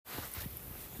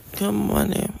Good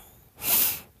morning.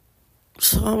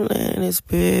 So I'm laying in this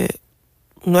bed.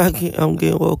 I'm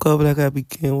getting woke up like I be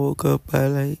getting woke up by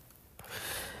like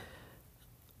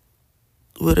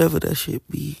whatever that shit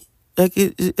be. Like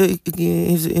again,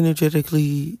 it's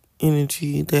energetically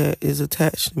energy that is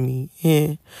attached to me,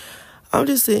 and I'm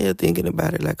just sitting here thinking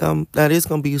about it. Like now this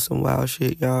gonna be some wild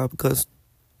shit, y'all, because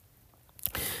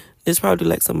it's probably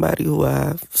like somebody who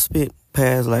I've spent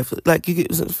past life with. Like you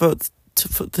get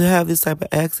to have this type of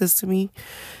access to me.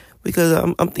 Because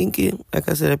I'm thinking, like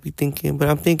I said, I be thinking, but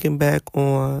I'm thinking back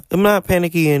on, I'm not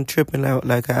panicking and tripping out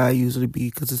like how I usually be,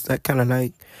 because it's like kind of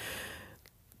like,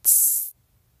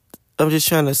 I'm just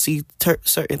trying to see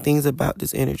certain things about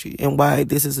this energy and why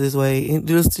this is this way and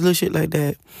just little shit like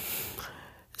that.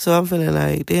 So I'm feeling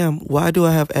like, damn, why do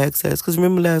I have access? Because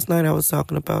remember last night I was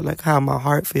talking about like how my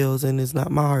heart feels, and it's not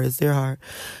my heart, it's their heart.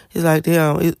 It's like,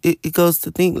 damn, it goes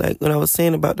to think like when I was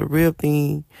saying about the real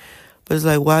thing. But it's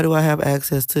like, why do I have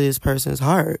access to this person's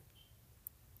heart?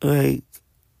 Like,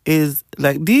 these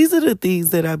are the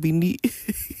things that I be need.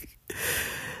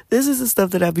 This is the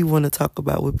stuff that I be want to talk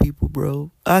about with people,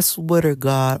 bro. I swear to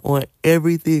God on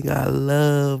everything I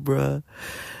love, bro.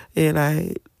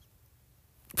 And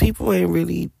people ain't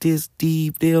really this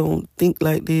deep. They don't think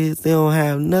like this. They don't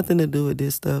have nothing to do with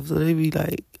this stuff. So they be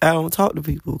like, I don't talk to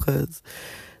people because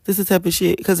this is the type of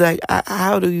shit. Because like,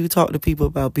 how do you talk to people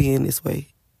about being this way?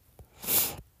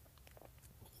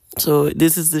 So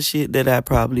this is the shit that I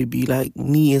probably be like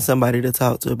needing somebody to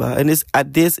talk to about. And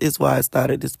this is why I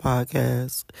started this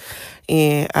podcast.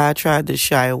 And I tried to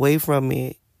shy away from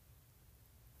it.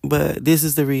 But this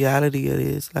is the reality of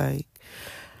this. Like,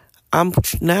 I'm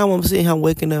sitting here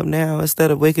waking up now.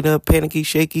 Instead of waking up panicky,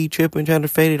 shaky, tripping, trying to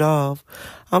fade it off.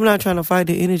 I'm not trying to fight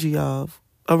the energy off.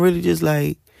 I'm really just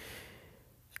like,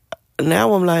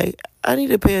 now I'm like, I need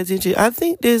to pay attention. I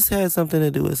think this has something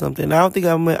to do with something. I don't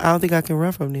think I can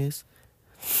run from this.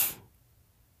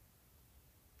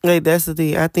 Like, that's the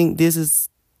thing. I think this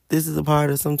is a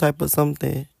part of some type of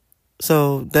something.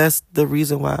 So that's the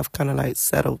reason why I've kind of like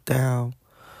settled down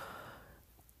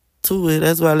to it.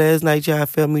 That's why last night y'all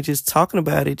felt me just talking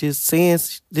about it, just saying,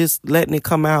 just letting it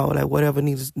come out. Like whatever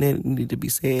needs to be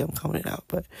said, I'm coming it out.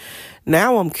 But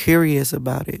now I'm curious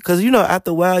about it. Because, after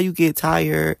a while you get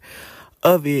tired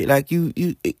of it. Like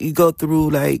you go through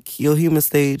like your human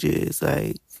stages,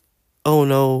 like, oh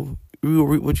no, you will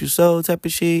reap what you sow type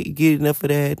of shit. You get enough of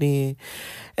that, then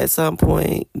at some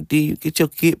point, then you get your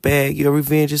get back, your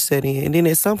revenge is set in, and then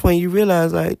at some point you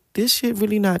realize like this shit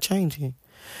really not changing.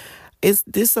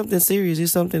 This something serious.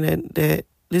 It's something that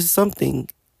this is something.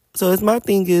 So it's my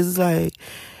thing is like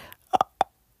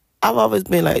I've always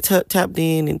been like tapped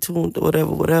in and tuned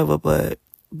whatever, but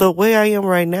the way I am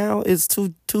right now is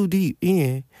too deep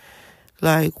in.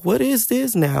 Like, what is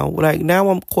this now? Like, now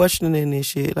I'm questioning this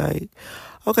shit. Like,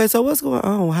 okay, so what's going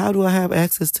on? How do I have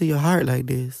access to your heart like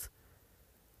this?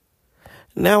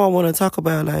 Now I want to talk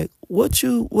about, like, what's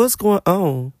going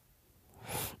on?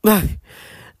 Like,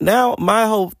 now my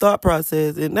whole thought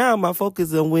process, and now my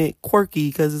focus went quirky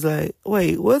because it's like,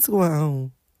 wait, what's going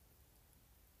on?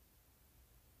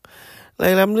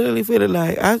 Like, I'm literally feeling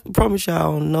like, I promise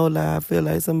y'all, no lie, I feel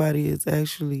like somebody is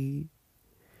actually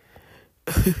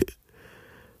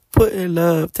putting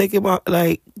love, taking my,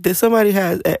 like, that somebody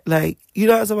has, like,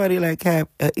 how somebody, like, have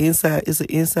an inside, it's an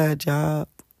inside job.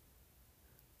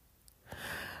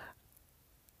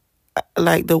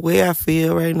 Like, the way I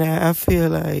feel right now, I feel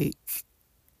like,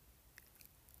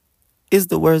 it's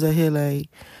the words I hear, like,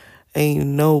 ain't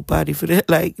nobody for that.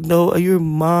 Like, no, you're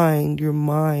mine.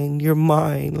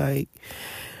 Like,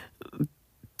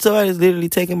 somebody's literally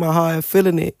taking my heart and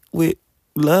filling it with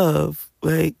love.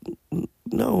 Like,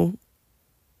 no.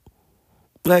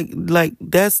 Like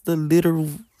that's the literal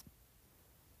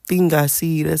thing I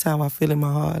see. That's how I feel in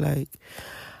my heart. Like,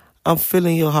 I'm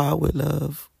filling your heart with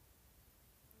love.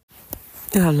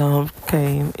 The alarm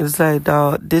came. It's like,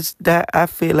 dog, that I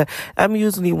feel like I'm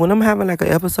usually, when I'm having like an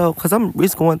episode, because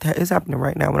it's happening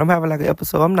right now. When I'm having like an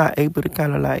episode, I'm not able to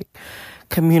kind of like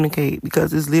communicate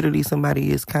because it's literally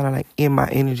somebody is kind of like in my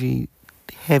energy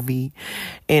heavy.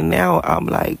 And now I'm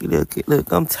like, look,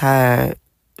 I'm tired.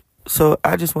 So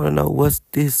I just want to know what's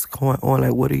this going on?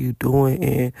 Like, what are you doing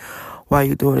and why are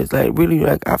you doing this? Like, really,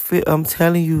 like, I'm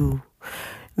telling you,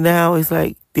 now it's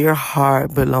like their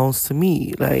heart belongs to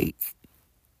me. Like,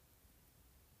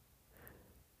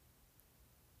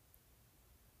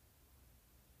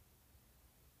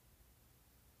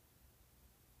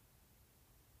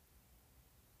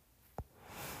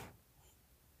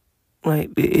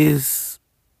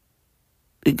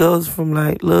 it goes from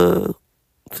like love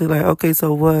to like, okay,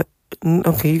 so what?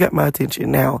 Okay, you got my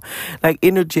attention now. Like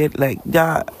energetic, like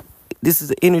God, this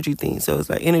is an energy thing. So it's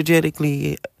like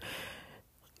energetically,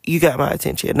 you got my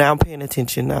attention. Now I'm paying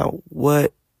attention. Now,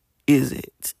 what is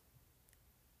it?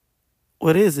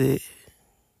 What is it?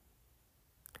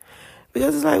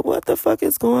 Because it's like, what the fuck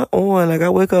is going on? Like,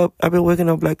 I've been waking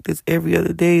up like this every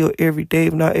other day or every day,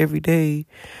 if not every day,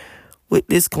 with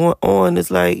this going on. It's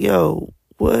like, yo,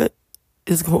 what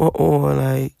is going on?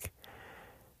 Like,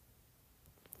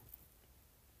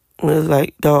 it's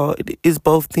like, dog, it's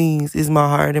both things. It's my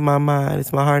heart and my mind.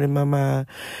 It's my heart and my mind.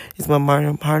 It's my heart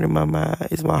and my mind.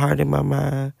 It's my heart and my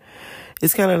mind.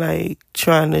 It's kind of like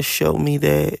trying to show me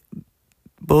that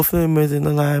both of them is in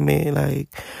alignment. Like,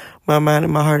 my mind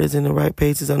and my heart is in the right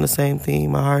pages on the same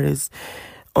thing. My heart is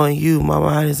on you. My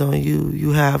mind is on you.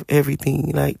 You have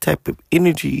everything, like type of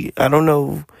energy. I don't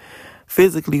know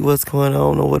physically what's going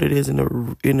on or what it is in the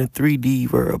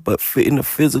 3D world, but in the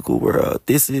physical world,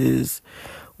 this is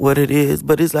what it is.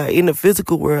 But it's like in the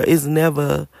physical world, it's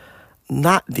never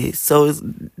not this. So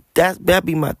that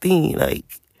be my thing.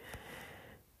 Like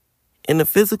in the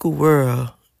physical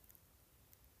world,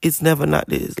 it's never not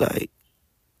this. Like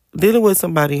dealing with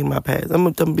somebody in my past,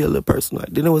 I'm gonna be a little personal.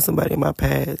 Like dealing with somebody in my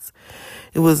past,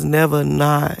 it was never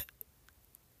not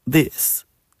this.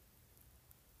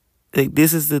 Like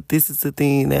this is the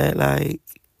thing that like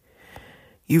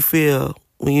you feel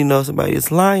when you know somebody is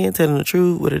lying, telling the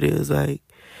truth, what it is. Like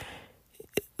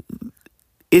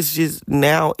it's just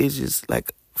now it's just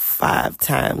like 5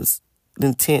 times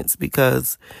intense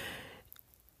because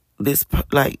this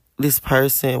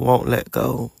person won't let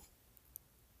go.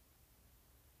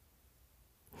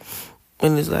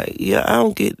 And it's like, yeah, I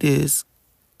don't get this.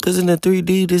 Because in the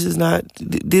 3D,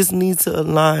 this needs to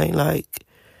align, like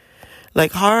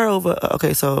heart over,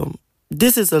 okay, so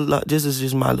this is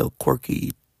just my little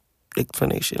quirky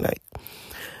explanation. Like,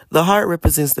 the heart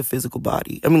represents the physical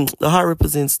body. I mean, the heart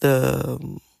represents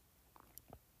the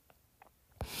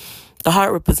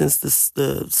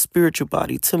spiritual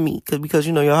body to me. Because,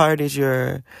 you know, your heart is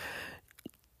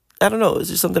I don't know, it's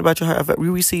just something about your heart. We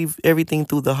receive everything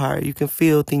through the heart. You can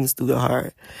feel things through the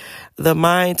heart. The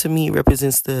mind, to me,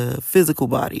 represents the physical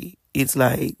body. It's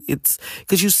like,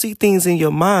 because you see things in your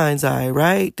mind's eye,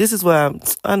 right? This is why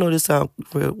I know this sounds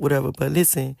whatever, but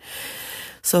listen.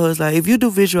 So it's like, if you do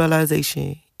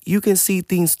visualization, you can see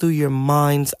things through your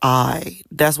mind's eye.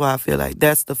 That's why I feel like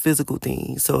that's the physical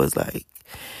thing. So it's like,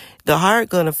 the heart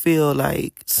gonna feel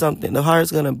like something. The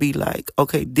heart's gonna be like,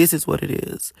 okay, this is what it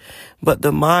is. But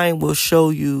the mind will show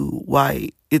you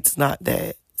why it's not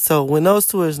that. So when those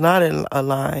two is not in a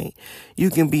line,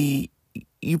 you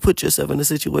put yourself in a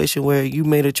situation where you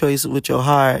made a choice with your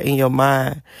heart and your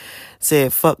mind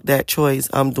said, fuck that choice,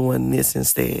 I'm doing this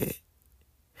instead.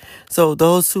 So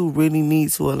those two really need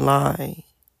to align.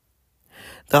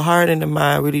 The heart and the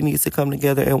mind really needs to come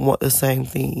together and want the same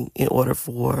thing in order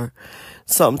for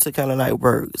something to kind of like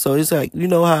work. So it's like, you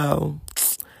know how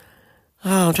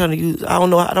I'm trying to use,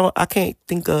 I can't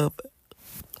think of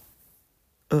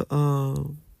I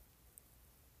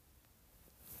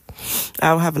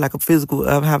don't have like I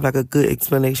don't have like a good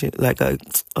explanation, like a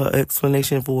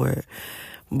explanation for it.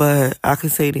 But I can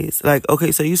say this, like,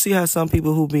 okay, so you see how some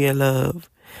people who be in love,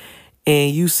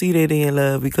 and you see that they in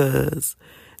love because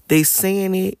they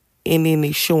saying it and then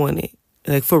they showing it.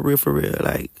 Like, for real.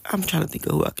 Like, I'm trying to think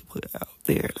of who I can put out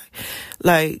there.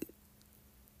 Like,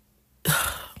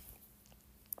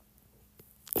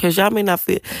 because y'all may not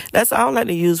feel, I don't like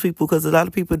to use people because a lot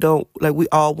of people don't, like, we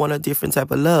all want a different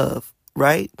type of love,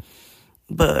 right?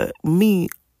 But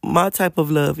my type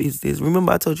of love is this.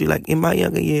 Remember I told you, like, in my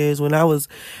younger years, when I was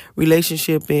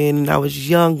relationshiping and I was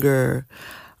younger,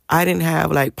 I didn't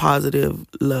have, like, positive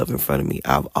love in front of me.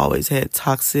 I've always had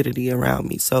toxicity around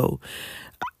me. So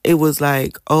it was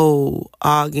like, oh,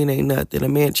 arguing ain't nothing. A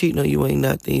man cheating on you ain't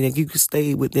nothing. Like, you could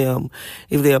stay with them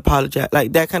if they apologize.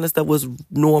 Like, that kind of stuff was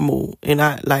normal. And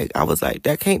I was like,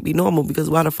 that can't be normal because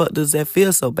why the fuck does that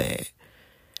feel so bad?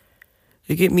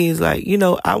 You get me? It's like, you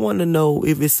know, I want to know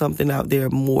if it's something out there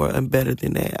more and better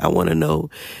than that. I want to know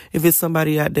if it's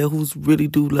somebody out there who's really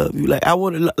do love you. Like, I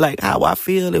want to, like, how I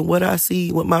feel and what I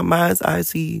see, what my mind's eye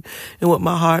see and what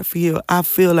my heart feel. I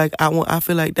feel like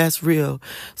that's real.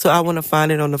 So I want to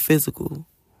find it on the physical.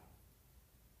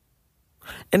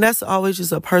 And that's always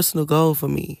just a personal goal for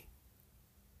me.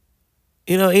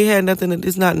 You know,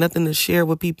 it's not nothing to share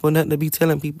with people, nothing to be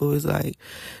telling people. It's like,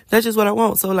 that's just what I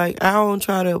want. So, like, I don't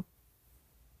try to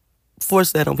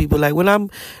force that on people. Like, when I'm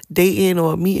dating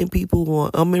or meeting people or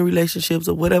I'm in relationships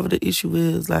or whatever the issue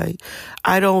is, like,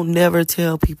 I don't never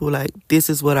tell people, like, this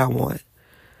is what I want.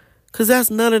 Because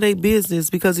that's none of their business.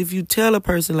 Because if you tell a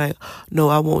person, like, no,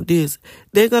 I want this,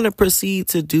 they're going to proceed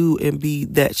to do and be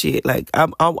that shit. Like,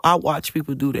 I watch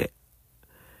people do that.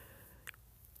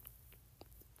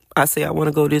 I say, I want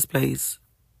to go this place.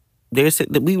 We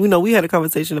had a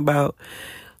conversation about,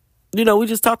 we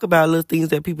just talk about little things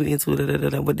that people into,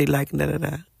 what they like, and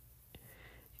and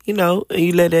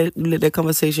you let that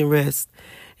conversation rest.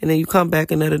 And then you come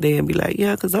back another day and be like,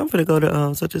 yeah, because I'm going to go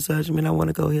to such and such. I want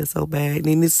to go here so bad. And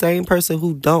then the same person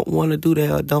who don't want to do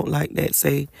that or don't like that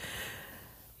say,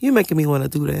 you're making me want to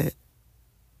do that.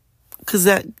 Because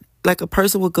that, like, a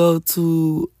person would go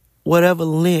to whatever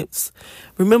lengths.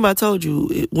 Remember I told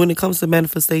you, when it comes to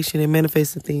manifestation and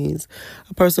manifesting things,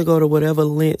 a person go to whatever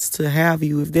lengths to have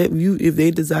you. If they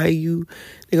desire you,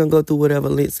 they're going to go through whatever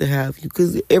lengths to have you.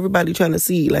 Because everybody trying to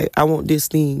see, like, I want this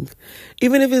thing.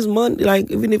 Even if it's money,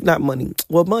 like, even if not money.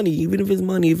 Well, money, even if it's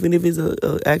money, even if it's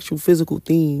a actual physical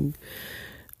thing.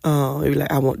 You're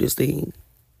like, I want this thing.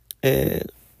 And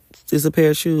it's a pair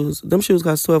of shoes. Them shoes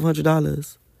cost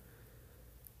 $1,200.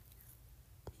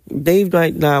 They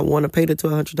might not want to pay the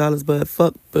 $1,200, but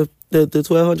the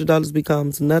 $1,200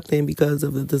 becomes nothing because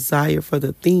of the desire for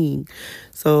the thing.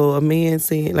 So a man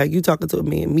saying, like, you talking to a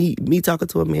man, me talking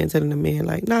to a man, telling a man,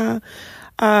 like, nah,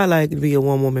 I like to be a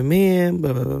one-woman man,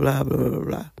 blah, blah, blah, blah, blah, blah,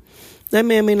 blah. That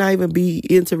man may not even be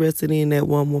interested in that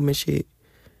one-woman shit.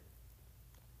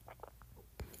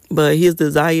 But his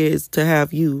desire is to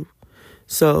have you.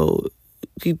 So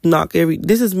he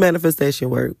this is manifestation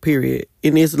work, period.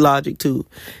 And it's logic too.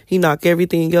 He knock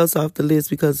everything else off the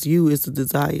list because you is the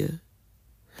desire.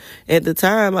 At the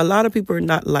time, a lot of people are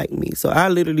not like me. So I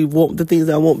literally want the things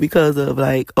I want because of,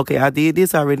 like, okay, I did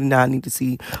this already. Now I need to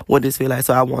see what this feel like.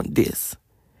 So I want this.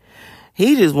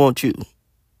 He just wants you.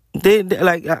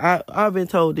 I've been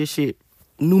told this shit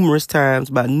numerous times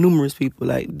by numerous people.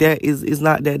 Like, that is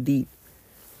not that deep.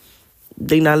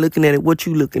 They not looking at it what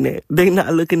you looking at. They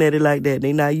not looking at it like that.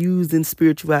 They not using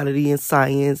spirituality and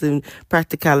science and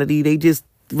practicality. They just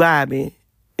vibing.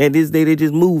 And this day they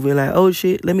just moving like, oh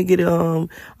shit, let me get it, I'm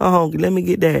hungry, let me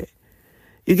get that.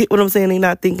 You get what I'm saying? They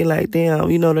not thinking like, damn,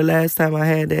 the last time I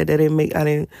had that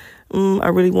I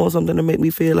really want something to make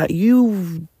me feel like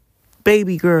you,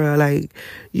 baby girl, like,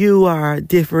 you are a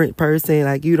different person.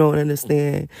 Like, you don't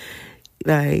understand.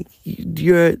 Like,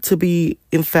 you're to be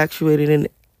infatuated and,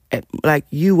 like,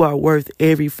 you are worth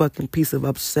every fucking piece of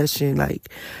obsession. Like,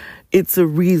 it's a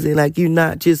reason. Like, you're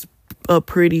not just a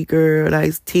pretty girl, like,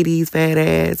 titties, fat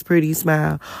ass, pretty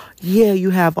smile. Yeah, you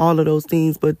have all of those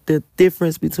things, but the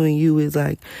difference between you is,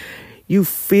 like, you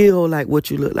feel like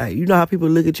what you look like. You know how people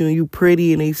look at you and you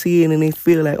pretty and they see it and they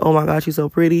feel like, oh my gosh, you're so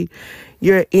pretty.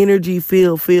 Your energy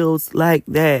feels like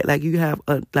that. Like,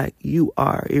 you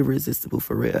are irresistible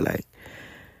for real. Like,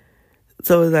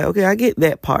 so it's like, okay, I get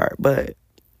that part, but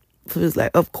so it's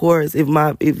like, of course, if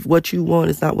what you want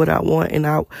is not what I want, and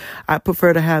I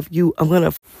prefer to have you,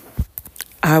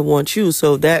 I want you.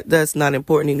 So that's not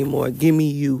important anymore. Give me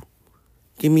you.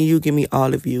 Give me you. Give me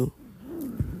all of you.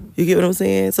 You get what I'm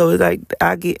saying? So it's like,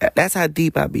 that's how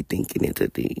deep I be thinking into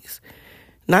things.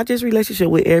 Not just relationship,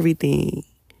 with everything.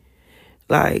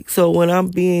 Like, so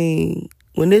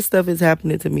when this stuff is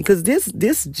happening to me, because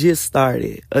this just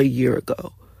started a year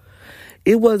ago.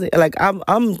 It wasn't like I'm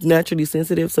naturally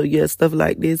sensitive, so yeah, stuff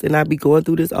like this, and I be going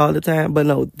through this all the time. But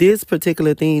no, this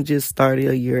particular thing just started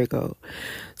a year ago,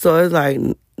 so it's like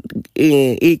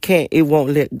it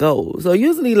won't let go. So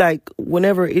usually, like,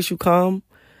 whenever an issue come,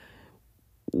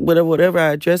 whatever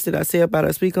I address it, I say about it,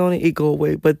 I speak on it, it go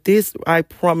away. But this, I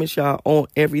promise y'all, on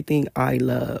everything I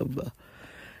love,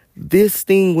 this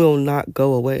thing will not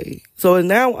go away. So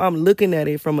now I'm looking at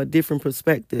it from a different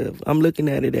perspective. I'm looking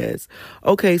at it as,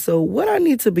 okay, so what I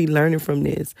need to be learning from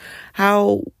this?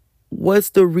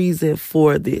 What's the reason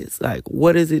for this? Like,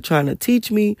 what is it trying to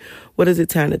teach me? What is it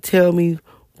trying to tell me?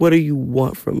 What do you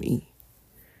want from me?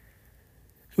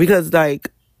 Because,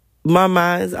 like, my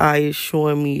mind's eye is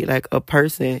showing me, like, a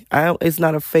person. It's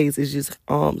not a face. It's just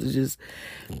arms. It's just,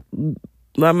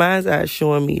 my mind's eye is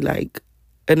showing me, like,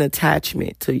 an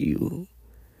attachment to you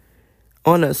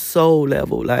on a soul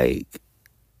level. Like,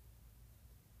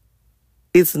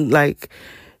 it's like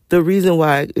the reason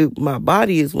why my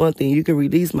body is one thing. You can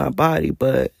release my body,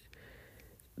 but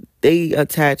they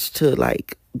attach to,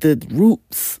 like, the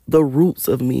roots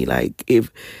of me. Like,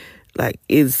 if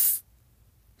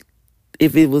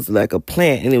it was like a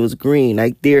plant and it was green,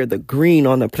 like, they're the green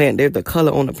on the plant, they're the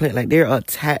color on the plant, like, they're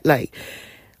attached. Like,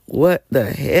 what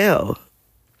the hell?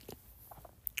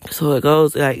 So it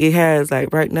goes, like, it has,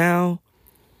 like, right now,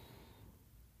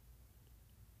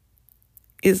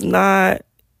 it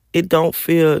don't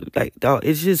feel like, dog,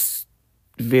 it's just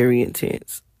very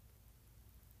intense.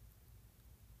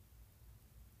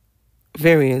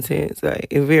 very intense, like,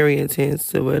 and very intense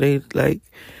to where they, like,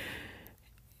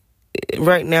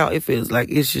 right now it feels like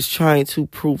it's just trying to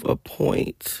prove a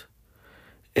point.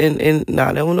 And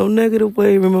not in no negative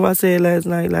way. Remember I said last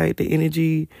night, like, the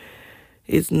energy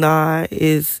is not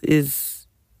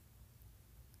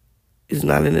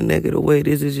not in a negative way.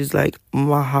 This is just like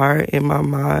my heart and my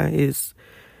mind is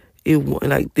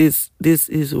like this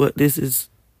is what this is.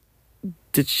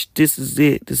 This is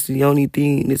it. This is the only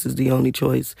thing. This is the only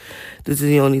choice. This is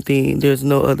the only thing. There's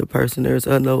no other person. There's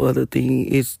no other thing.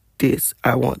 It's this.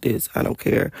 I want this. I don't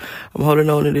care. I'm holding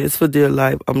on to this for dear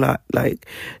life. I'm not, like,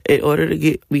 in order to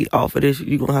get me off of this,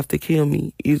 you're going to have to kill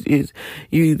me. You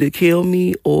either kill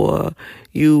me or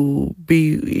you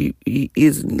be,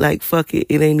 is like, fuck it.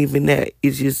 It ain't even that.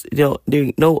 It's just, there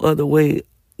ain't no other way.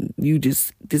 You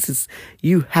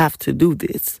have to do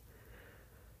this.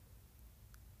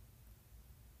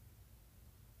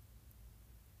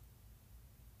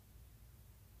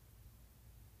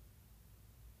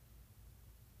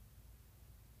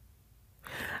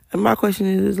 And my question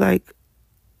is like,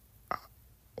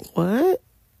 what?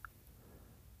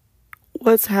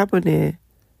 What's happening?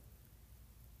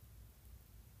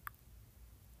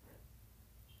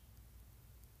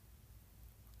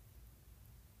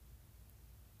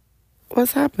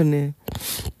 What's happening?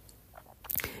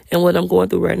 And what I'm going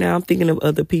through right now, I'm thinking of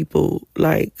other people,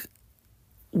 like,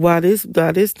 why this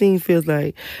thing feels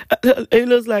like, it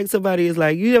looks like somebody is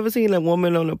like, you ever seen a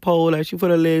woman on a pole, like she put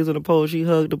her legs on the pole, she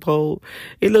hugged the pole.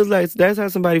 It looks like that's how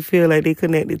somebody feel like they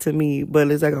connected to me,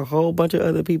 but it's like a whole bunch of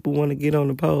other people want to get on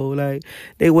the pole. Like,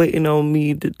 they waiting on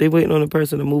me, they waiting on the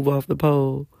person to move off the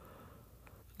pole.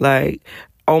 Like,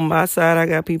 on my side, I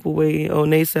got people waiting, on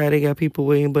their side, they got people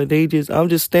waiting, but I'm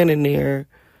just standing there.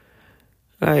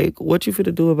 Like, what you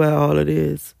finna do about all of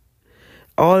this?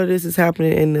 All of this is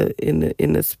happening in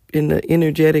the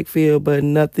energetic field, but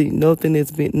none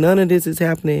of this is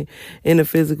happening in the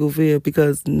physical field,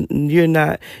 because you're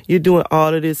doing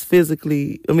all of this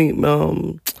physically. I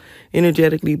mean,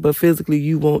 energetically, but physically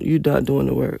you're not doing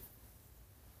the work.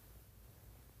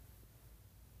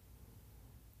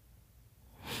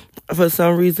 For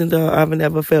some reason, though, I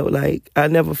never felt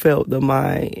the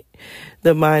mind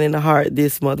and the heart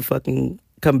this motherfucking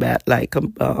combat, like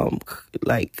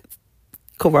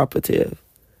cooperative.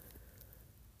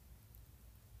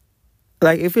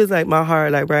 Like, it feels like my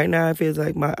heart, like right now, it feels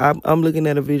like I'm looking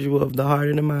at a visual of the heart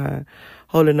and the mind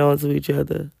holding on to each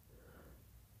other.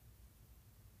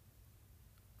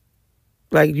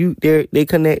 Like, they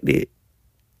connected.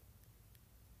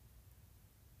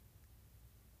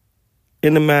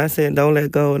 In the mind saying, don't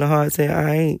let go. And the heart saying,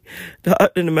 I ain't. The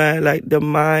heart and the mind, like, the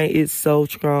mind is so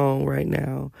strong right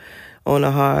now on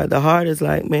the heart. The heart is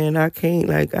like, man, I can't,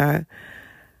 like,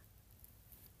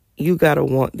 you gotta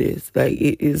want this. Like,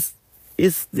 this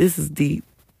is deep.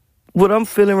 What I'm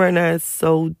feeling right now is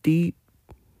so deep.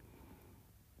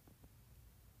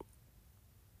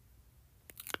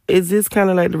 Is this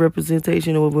kind of like the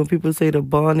representation of when people say the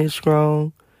bond is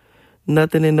strong?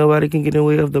 Nothing and nobody can get in the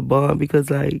way of the bond,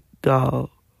 because, like, dog.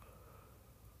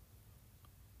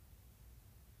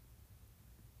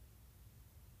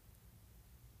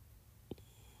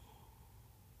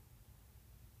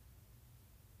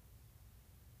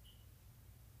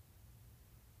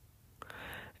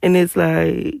 And it's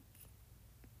like,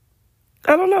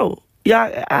 I don't know.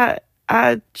 Yeah,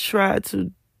 I try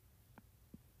to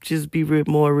just be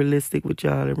more realistic with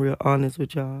y'all and real honest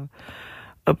with y'all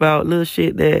about little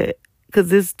shit that,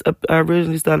 because I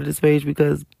originally started this page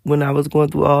because when I was going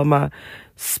through all my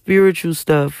spiritual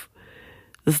stuff,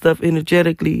 the stuff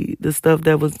energetically, the stuff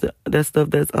that stuff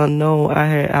that's unknown, I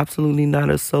had absolutely not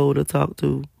a soul to talk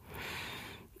to.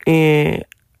 And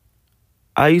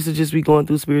I used to just be going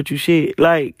through spiritual shit.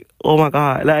 Like, oh my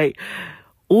God, like,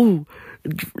 ooh,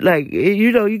 like,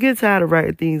 you get tired of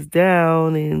writing things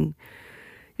down, and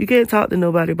you can't talk to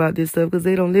nobody about this stuff because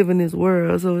they don't live in this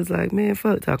world. So it's like, man,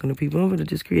 fuck talking to people. I'm going to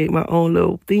just create my own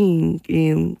little thing.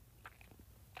 And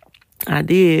I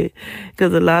did,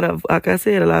 because like I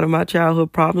said, a lot of my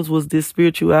childhood problems was this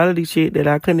spirituality shit that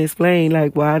I couldn't explain,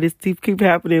 like why this keep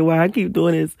happening, why I keep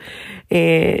doing this,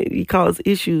 and it caused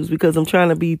issues because I'm trying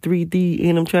to be 3D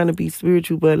and I'm trying to be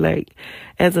spiritual, but like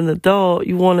as an adult,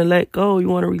 you want to let go, you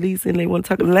want to release, and they want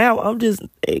to talk. Now I'm just,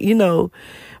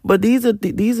 but these are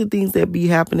things that be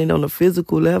happening on a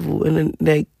physical level, and then,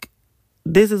 like,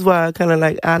 this is why I kind of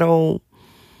like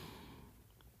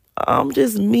I'm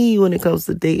just me when it comes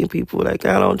to dating people. Like,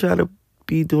 I don't try to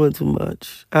be doing too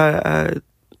much. I'm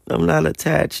not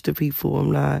attached to people.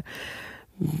 I'm not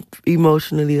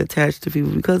emotionally attached to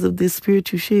people because of this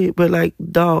spiritual shit. But like,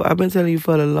 dog, I've been telling you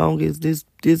for the longest,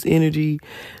 this energy,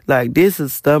 like, this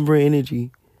is stubborn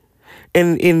energy.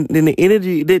 And in the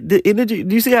energy, the energy,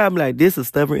 do you see how I'm like, this is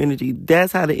stubborn energy?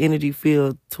 That's how the energy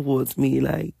feels towards me.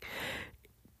 Like,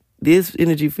 this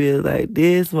energy feels like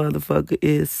this motherfucker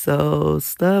is so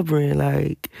stubborn.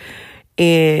 Like,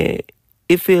 and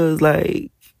it feels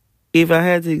like, if I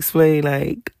had to explain,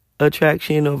 like,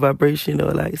 attraction or vibration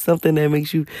or like something that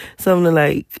makes you, something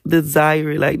like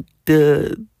desire, like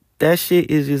that shit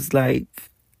is just like,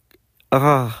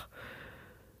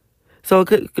 So,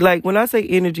 like, when I say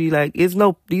energy, like, these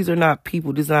are not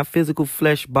people. These are not physical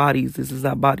flesh bodies. This is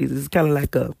not bodies. This is kind of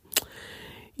like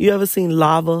you ever seen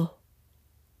lava?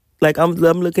 Like, I'm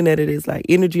looking at it as like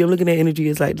energy. I'm looking at energy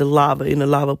as like the lava in a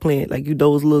lava plant. Like,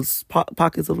 those little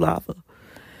pockets of lava.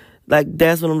 Like,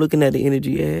 that's what I'm looking at the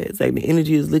energy as. Like, the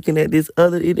energy is looking at this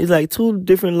other, it's like two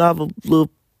different lava little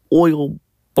oil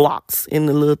blocks in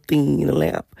the little thing in the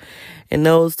lamp. And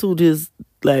those two just,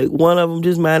 like, one of them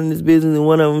just minding his business and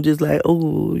one of them just like,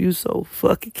 oh, you so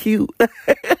fucking cute.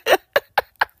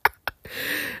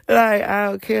 Like, I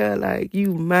don't care, like,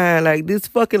 you mine. Like, this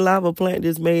fucking lava plant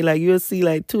just made, like, you'll see,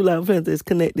 like, two lava plants that's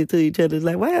connected to each other. It's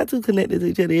like, why are two connected to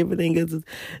each other? Everything is,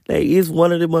 like, it's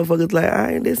one of the motherfuckers, like, all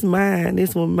right, this mine,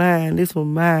 this one mine, this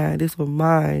one mine, this one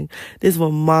mine, this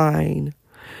one mine.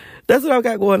 That's what I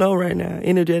got going on right now,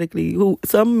 energetically.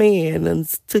 Some man done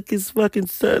took his fucking,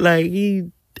 like,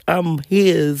 I'm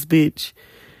his, bitch.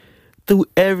 Through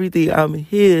everything, I'm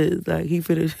his. Like, he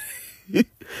finished.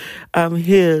 I'm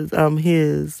his.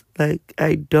 Like,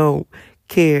 I don't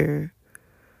care.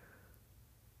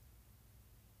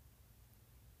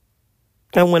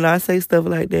 And when I say stuff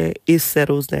like that, it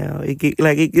settles down. It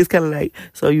gets kind of like,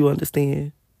 so you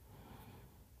understand.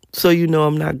 So you know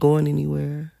I'm not going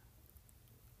anywhere.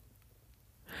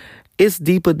 It's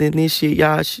deeper than this shit,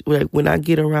 y'all. Like, when I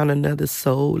get around another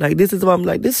soul, like, this is what I'm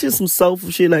like, this is some soulful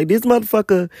shit. Like, this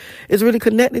motherfucker is really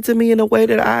connected to me in a way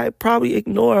that I probably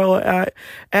ignore or I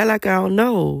act like I don't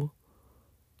know.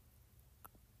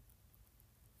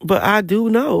 But I do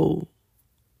know.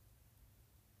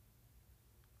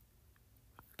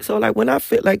 So, like, when I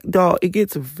feel like, dog, it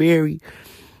gets very,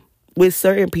 with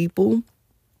certain people,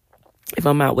 if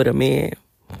I'm out with a man,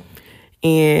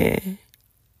 and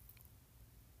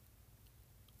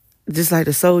just like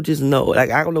the soul just know.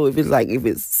 Like, I don't know if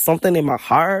it's something in my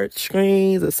heart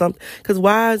strings or something. Because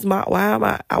why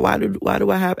do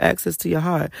I have access to your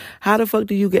heart? How the fuck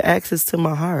do you get access to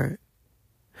my heart?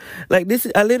 Like,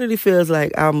 I literally feels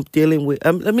like I'm dealing with,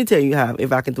 let me tell you how,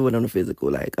 if I can do it on the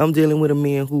physical. Like, I'm dealing with a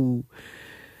man who,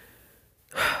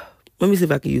 let me see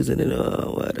if I can use it in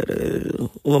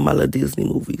one of my little Disney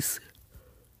movies.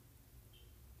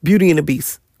 Beauty and the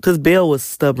Beast. Because Belle was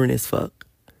stubborn as fuck.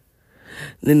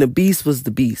 Then the Beast was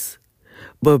the Beast.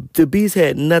 But the Beast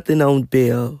had nothing on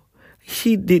Belle.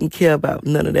 She didn't care about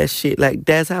none of that shit. Like,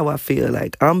 that's how I feel.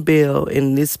 Like, I'm Belle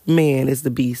and this man is the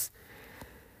Beast.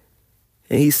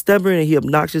 And he's stubborn and he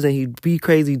obnoxious and he be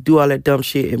crazy, do all that dumb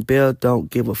shit, and Belle don't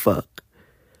give a fuck.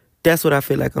 That's what I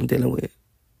feel like I'm dealing with.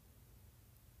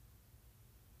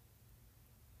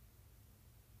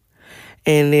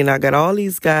 And then I got all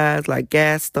these guys like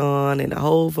Gaston and the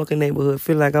whole fucking neighborhood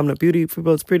feel like I'm the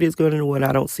most prettiest girl in the world.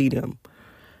 I don't see them.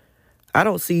 I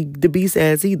don't see the Beast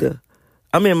as either.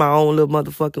 I'm in my own little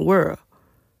motherfucking world.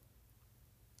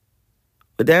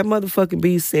 But that motherfucking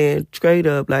Beast saying straight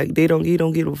up, like, he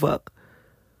don't give a fuck.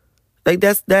 Like,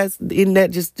 that's in that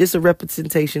just a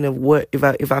representation of what,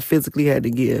 if I physically had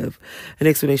to give an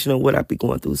explanation of what I'd be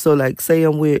going through. So, like, say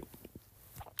I'm with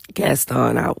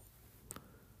Gaston out.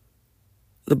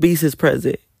 The Beast is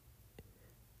present.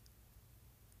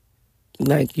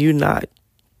 Like, you're not,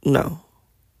 no.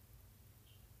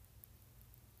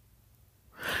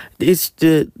 It's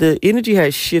the energy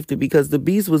has shifted because the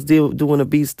Beast was doing a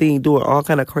Beast thing, doing all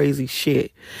kind of crazy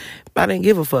shit. I didn't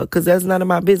give a fuck because that's none of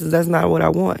my business. That's not what I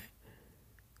want.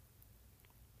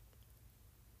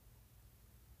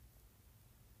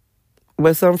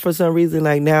 But for some reason,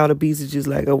 like, now the Beast is just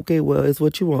like, okay, well, it's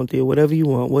what you want, dear. Whatever you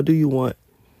want. What do you want?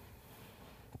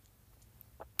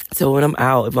 So when I'm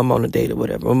out, if I'm on a date or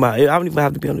whatever, I don't even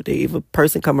have to be on a date. If a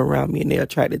person come around me and they're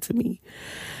attracted to me,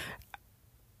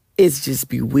 it's just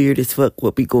be weird as fuck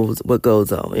what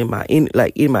goes on in my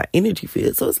energy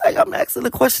field. So it's like I'm asking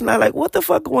the question, I like, what the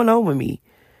fuck going on with me?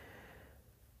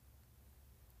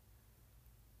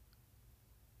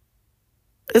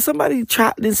 Is somebody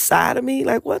trapped inside of me?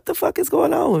 Like, what the fuck is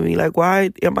going on with me? Like, why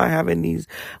am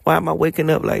I waking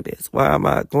up like this? Why am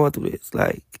I going through this?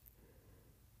 Like,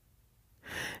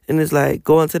 And it's like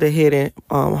going to the head and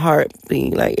heart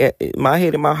thing. Like my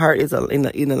head and my heart is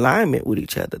in alignment with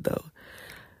each other though,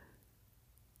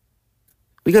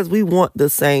 because we want the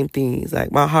same things.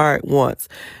 Like my heart wants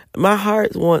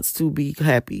to be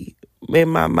happy.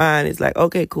 And my mind is like,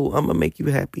 okay, cool, I'm gonna make you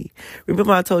happy.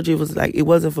 Remember I told you it was like it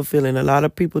wasn't fulfilling. A lot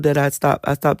of people that I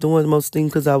stopped doing most things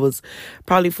because I was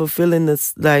probably fulfilling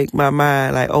this, like my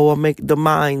mind, like, oh, I'll make the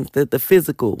mind the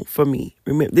physical for me.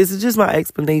 Remember, this is just my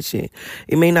explanation.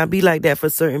 It may not be like that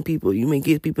for certain people. You may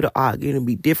get people to argue and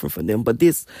be different for them, but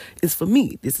this is for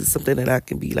me. This is something that I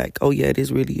can be like, oh yeah,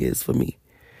 this really is for me.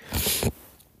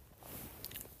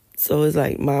 So it's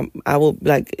like I will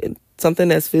like something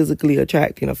that's physically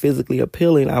attracting or physically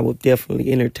appealing. I would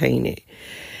definitely entertain it.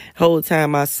 Whole time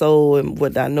my soul and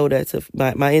what I know that's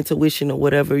my intuition or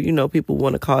whatever, people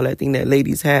want to call that thing that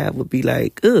ladies have would be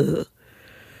like, ugh.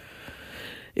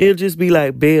 It'll just be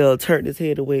like Belle turned his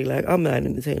head away like, I'm not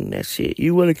entertaining that shit.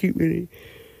 You want to keep me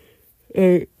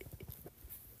there?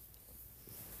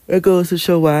 That goes to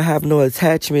show why I have no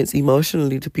attachments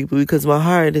emotionally to people, because my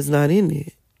heart is not in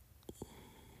it.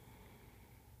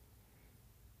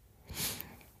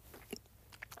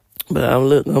 But I'm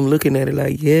looking at it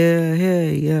like,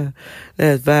 yeah,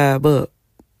 let's vibe up.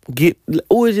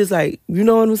 It's just like, you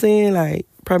know what I'm saying? Like,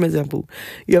 prime example,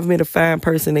 you ever met a fine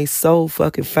person, they so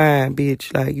fucking fine,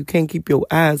 bitch. Like, you can't keep your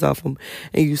eyes off them.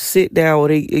 And you sit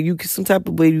down, or some type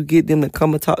of way you get them to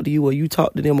come and talk to you, or you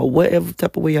talk to them, or whatever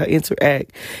type of way y'all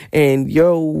interact. And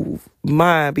your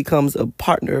mind becomes a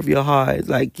partner of your heart. It's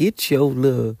like, get your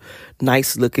little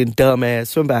nice looking dumb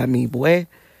ass from by me, boy.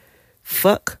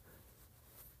 Fuck.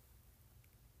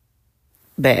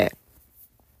 Bad.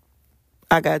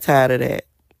 I got tired of that.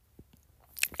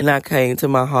 And I came to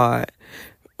my heart.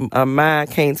 My mind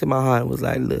came to my heart and was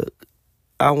like, look,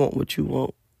 I want what you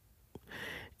want.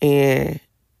 And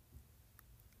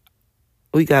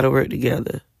we got to work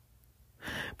together.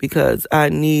 Because I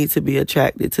need to be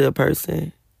attracted to a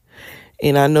person.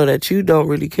 And I know that you don't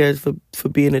really care for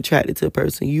being attracted to a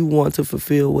person. You want to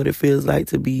fulfill what it feels like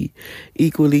to be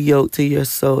equally yoked to your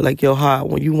soul, like your heart.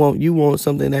 When you want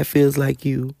something that feels like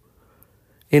you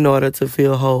in order to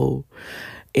feel whole.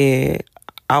 And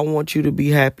I want you to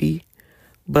be happy,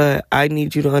 but I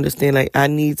need you to understand, like, I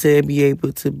need to be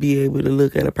able to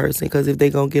look at a person, because if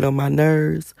they gonna get on my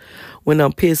nerves, when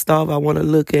I'm pissed off, I want to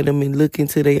look at them and look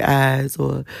into their eyes,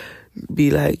 or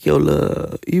be like, yo,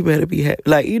 love, you better be happy.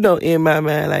 Like, in my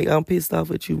mind, like, I'm pissed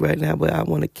off at you right now, but I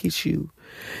want to kiss you.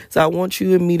 So I want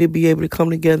you and me to be able to come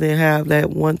together and have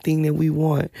that one thing that we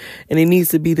want. And it needs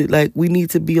to be we need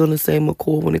to be on the same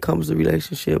accord when it comes to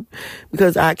relationship,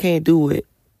 because I can't do it.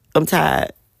 I'm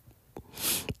tired.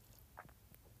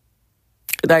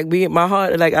 Like, my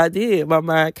heart, like I did, my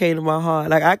mind came to my heart.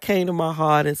 Like, I came to my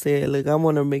heart and said, look, I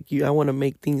want to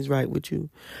make things right with you.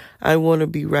 I want to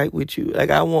be right with you. Like,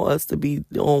 I want us to be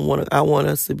I want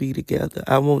us to be together.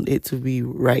 I want it to be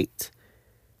right.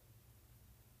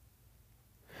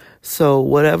 So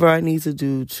whatever I need to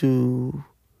do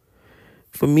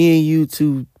for me and you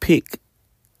to pick,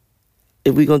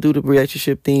 if we're going to do the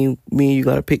relationship thing, me and you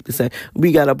got to pick the same.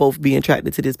 We got to both be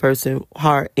attracted to this person,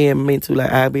 heart and mental.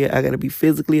 Like, I got to be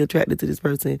physically attracted to this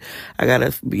person. I got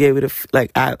to be able to,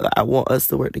 like, I want us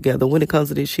to work together. When it comes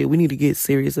to this shit, we need to get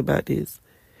serious about this.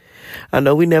 I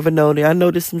know we never know that. I know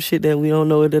there's some shit that we don't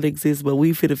know that exists, but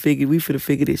we finna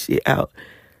figure this shit out.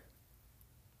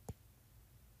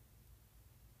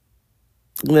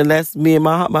 And that's me and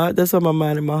my heart. That's what my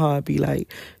mind and my heart be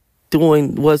like,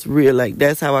 doing what's real. Like,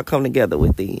 that's how I come together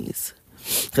with things.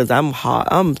 Because I'm hard.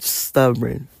 I'm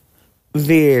stubborn.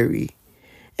 Very.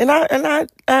 And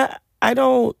I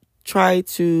don't try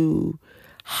to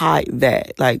hide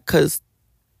that. Like, because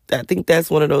I think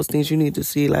that's one of those things you need to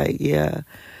see. Like, yeah,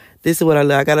 this is what I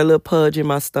look. I got a little pudge in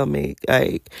my stomach.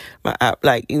 Like,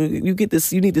 you get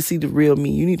this. You need to see the real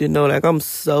me. You need to know, like, I'm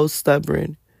so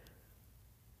stubborn.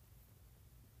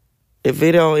 If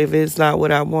it's not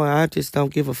what I want, I just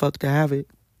don't give a fuck to have it.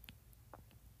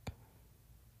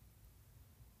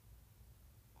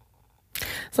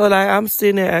 So, like, I'm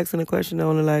sitting there asking the question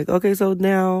on, like, okay, so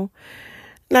now,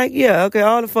 like, yeah, okay,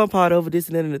 all the fun part over this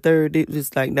and then the third,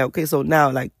 just like, now, okay, so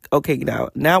now, like, okay, now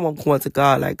I'm going to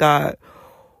God, like, God,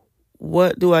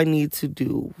 what do I need to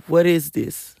do? What is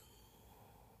this?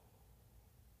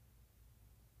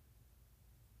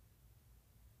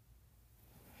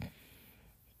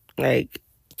 Like,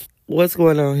 what's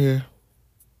going on here?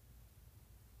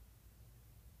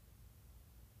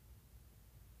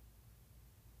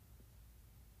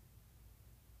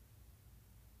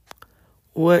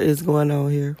 What is going on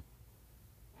here?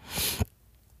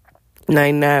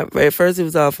 Now, at first it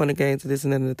was all fun and games to this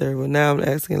and then the third one. Now I'm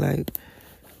asking, like,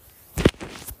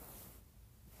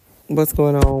 What's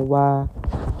going on?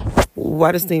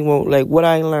 Why this thing won't, like, what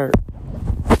I ain't learned?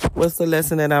 What's the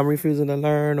lesson that I'm refusing to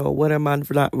learn, or what am I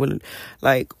not really,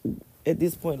 like, at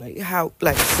this point, like, how,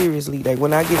 like, seriously, like,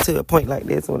 when I get to a point like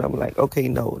this, when I'm like, okay,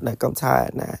 no, like, I'm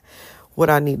tired now, what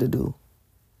I need to do?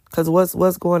 Because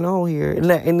what's going on here?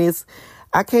 And it's,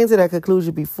 I came to that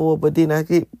conclusion before, but then I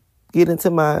get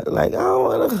into my, like, I don't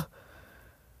want to.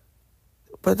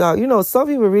 But, dog, you know, some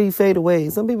people really fade away.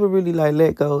 Some people really, like,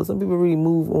 let go. Some people really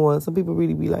move on. Some people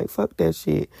really be like, fuck that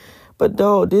shit. But,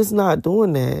 dog, this not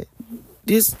doing that.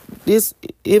 This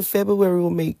in February will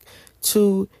make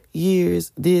 2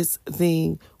 years. This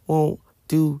thing won't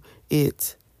do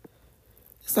it.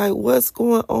 It's like, what's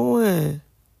going on?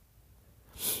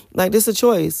 Like, this is a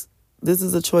choice. This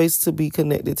is a choice to be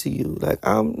connected to you. Like,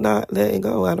 I'm not letting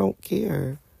go. I don't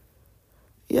care.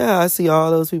 Yeah, I see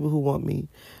all those people who want me.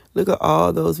 Look at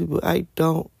all those people. I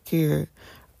don't care.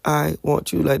 I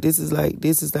want you. Like, this is like,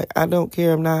 I don't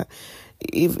care. I'm not.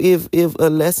 If a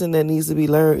lesson that needs to be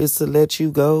learned is to let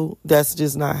you go, that's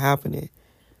just not happening.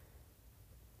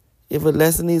 If a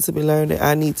lesson needs to be learned that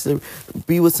I need to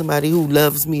be with somebody who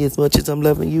loves me as much as I'm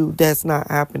loving you, that's not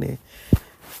happening.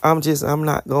 I'm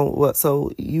not going.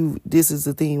 So this is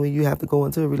the thing when you have to go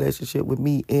into a relationship with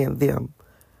me and them.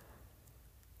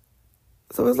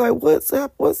 So it's like,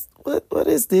 what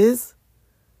is this?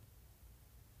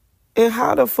 And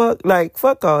how the fuck, like,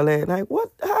 fuck all that. Like,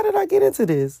 how did I get into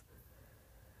this?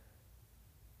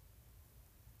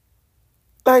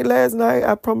 Like, last night,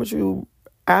 I promise you,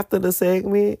 after the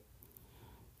segment,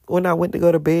 when I went to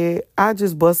go to bed, I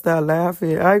just bust out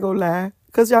laughing. I ain't gonna lie.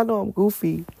 Because y'all know I'm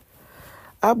goofy.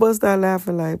 I bust out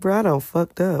laughing like, bro, I done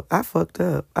fucked up. I fucked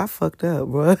up,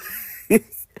 bro.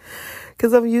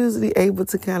 Because I'm usually able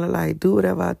to kind of, like, do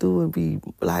whatever I do and be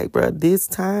like, bro, this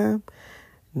time,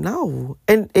 no.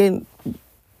 And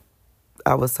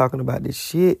I was talking about this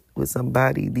shit with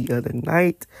somebody the other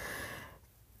night.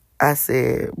 I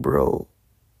said, bro,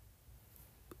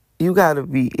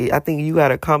 I think you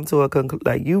gotta come to a conclusion.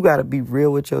 Like, you gotta be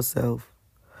real with yourself,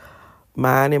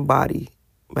 mind, body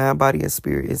and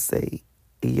spirit, and say,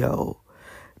 yo,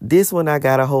 this one I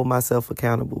gotta hold myself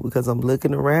accountable, because I'm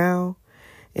looking around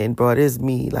and, bro, this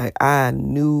me. Like, I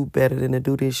knew better than to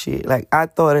do this shit. Like, I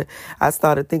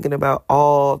started thinking about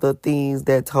all the things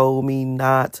that told me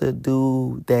not to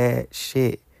do that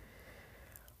shit.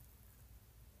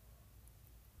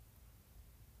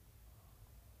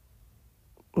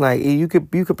 Like, you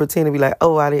could pretend to be like,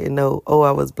 oh, I didn't know. Oh,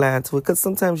 I was blind to it. Because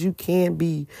sometimes you can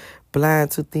be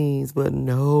blind to things, but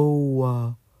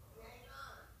no.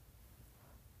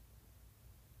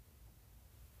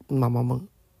 My mama,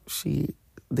 she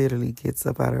literally gets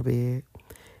up out of bed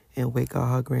and wake all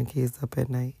her grandkids up at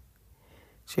night.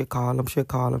 She'll call them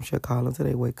till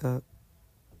they wake up.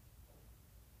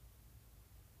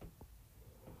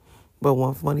 But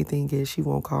one funny thing is, she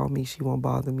won't call me. She won't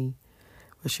bother me.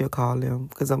 But she'll call them,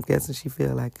 because I'm guessing she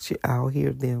feel like I'll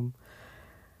hear them.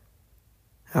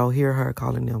 I'll hear her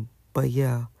calling them. But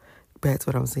yeah, that's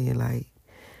what I'm saying. Like,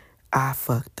 I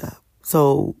fucked up.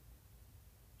 So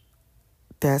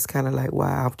that's kind of like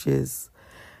why I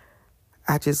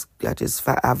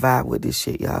vibe with this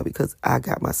shit, y'all, because I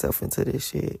got myself into this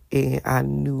shit and I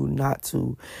knew not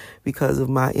to, because of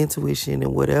my intuition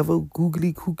and whatever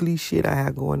googly shit I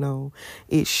had going on.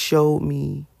 It showed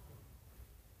me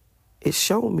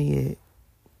it.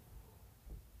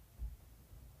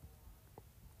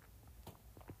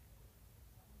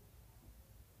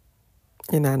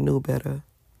 And I knew better.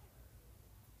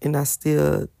 And I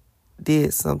still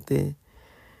did something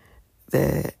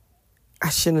that I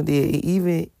shouldn't have did.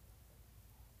 Even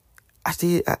I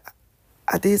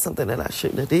did something that I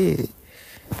shouldn't have did.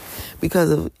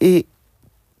 Because of it,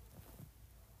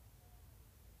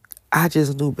 I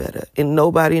just knew better. And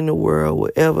nobody in the world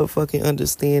will ever fucking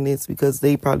understand this, because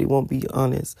they probably won't be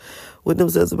honest with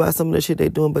themselves about some of the shit they're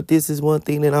doing. But this is one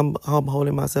thing that I'm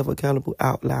holding myself accountable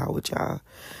out loud with y'all.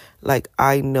 Like,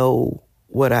 I know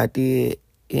what I did,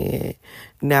 and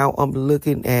now I'm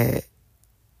looking at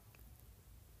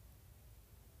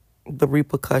the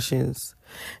repercussions,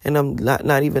 and I'm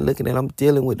not even looking at, I'm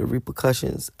dealing with the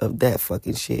repercussions of that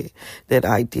fucking shit that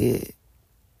I did.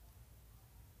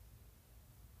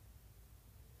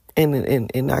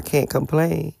 And I can't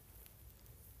complain.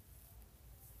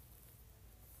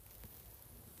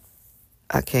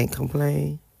 I can't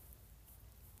complain.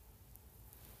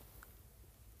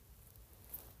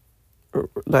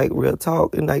 Like, real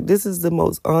talk. And, like, this is the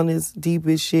most honest,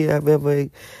 deepest shit I've ever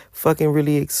fucking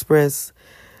really expressed.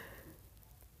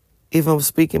 If I'm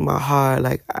speaking my heart,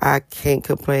 like, I can't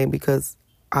complain, because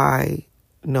I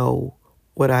know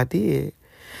what I did.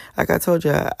 Like I told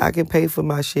you, I can pay for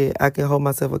my shit. I can hold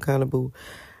myself accountable.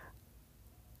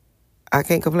 I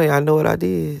can't complain. I know what I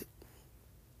did.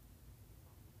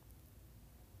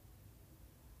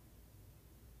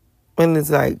 And it's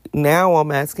like, now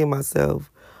I'm asking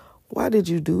myself, why did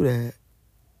you do that?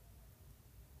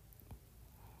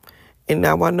 And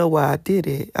now I know why I did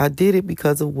it. I did it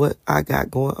because of what I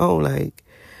got going on. Like,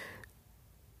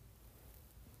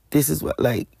 this is why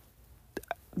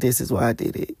I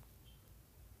did it.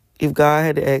 If God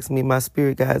had to ask me, my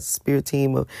spirit guides, spirit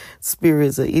team of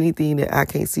spirits or anything that I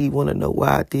can't see, want to know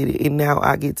why I did it. And now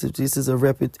I get to, this is a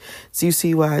so you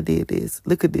see why I did this?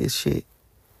 Look at this shit.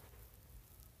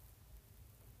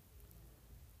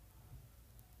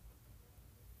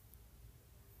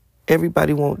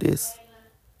 Everybody want this.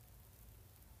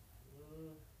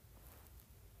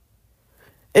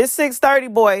 It's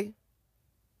 6:30, boy.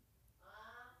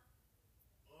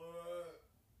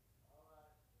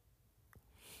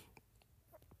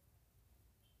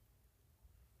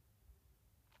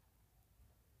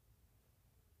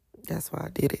 That's why I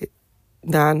did it.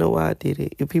 Now I know why I did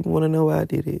it. If people want to know why I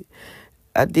did it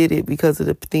because of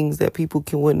the things that people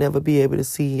would never be able to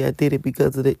see. I did it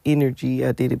because of the energy.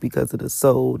 I did it because of the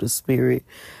soul, the spirit.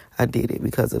 I did it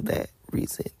because of that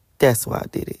reason. That's why I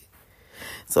did it.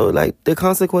 So, like, the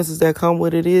consequences that come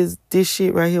with it is this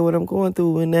shit right here, what I'm going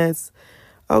through, and that's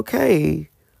okay.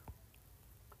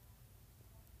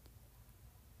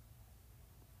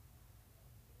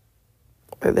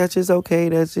 That's just okay.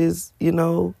 That's just,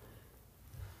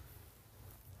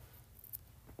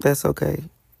 that's okay.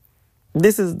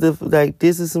 This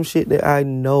is some shit that I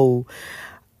know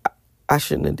I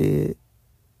shouldn't have did.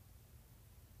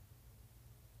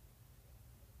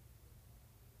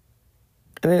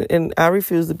 And I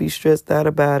refuse to be stressed out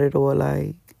about it or,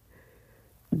 like,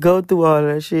 go through all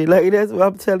that shit. Like, that's what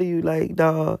I'm telling you. Like,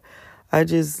 dawg, I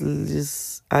just,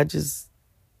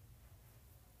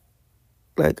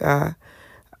 like, I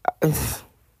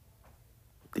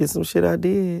did some shit I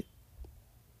did.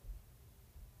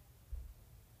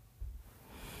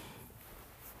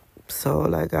 So,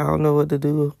 like, I don't know what to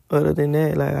do other than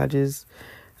that. Like,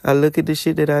 I look at the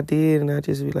shit that I did and I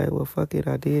just be like, well, fuck it,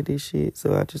 I did this shit.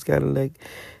 So I just gotta, like,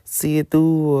 see it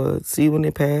through or see when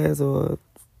it passed or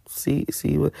see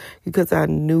what, because I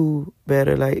knew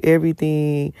better. Like,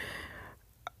 everything,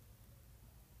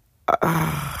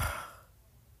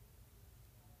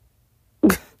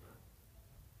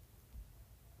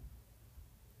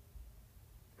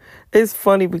 it's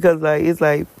funny because, like, it's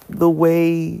like the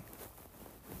way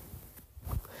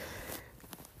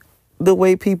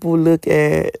people look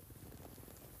at,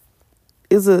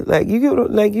 is a, like,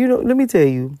 let me tell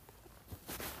you,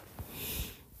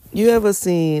 you ever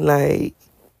seen, like,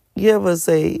 you ever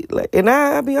say, like, and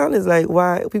I'll be honest, like,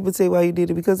 why people say why you did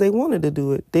it, because they wanted to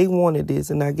do it. They wanted this,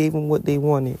 and I gave them what they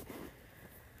wanted.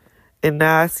 And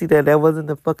now I see that wasn't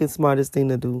the fucking smartest thing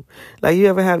to do. Like,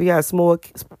 you got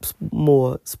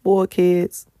more spoiled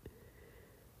kids,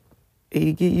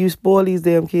 and you spoil these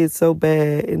damn kids so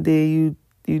bad, and then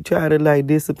you try to, like,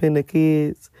 discipline the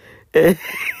kids, and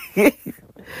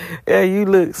you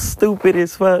look stupid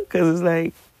as fuck, because it's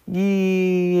like,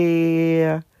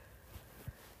 yeah,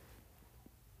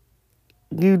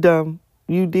 you dumb.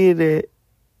 You did that.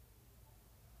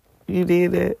 You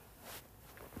did that.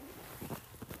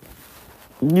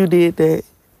 You did that.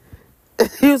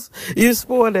 you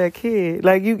spoiled that kid.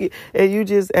 Like, and you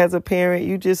just, as a parent,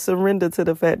 you just surrender to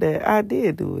the fact that I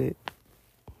did do it.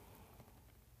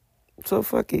 So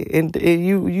fuck it. And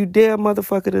you dare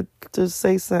motherfucker to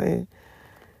say something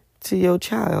to your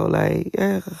child. Like,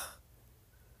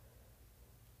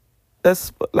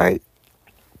 that's like,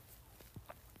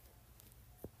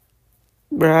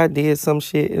 bro, I did some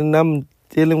shit and I'm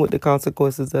dealing with the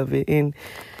consequences of it. And,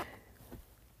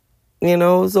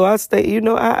 so I stay,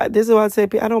 this is why I say,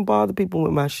 I don't bother people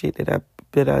with my shit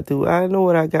that I do. I know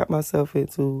what I got myself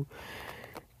into,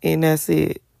 and that's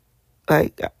it.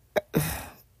 Like,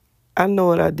 I know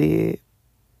what I did.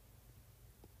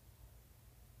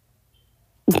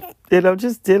 And I'm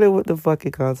just dealing with the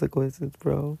fucking consequences,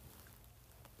 bro.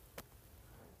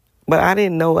 But I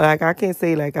didn't know, like, I can't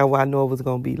say, like, I know it was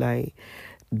gonna be like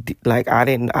I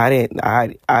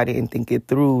didn't think it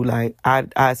through. Like,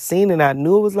 I seen it, I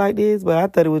knew it was like this, but I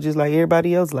thought it was just like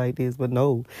everybody else like this. But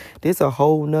no, this a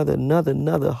whole nother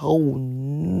whole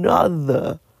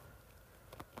nother.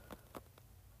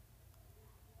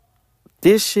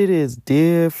 This shit is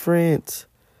different.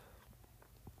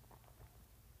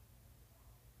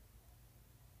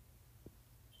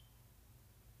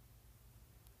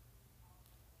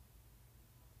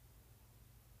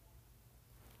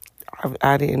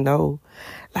 I didn't know.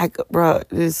 Like, bro,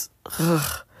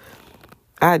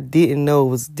 I didn't know it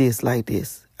was this like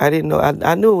this. I didn't know.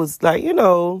 I knew it was like,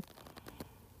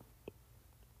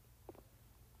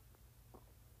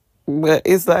 but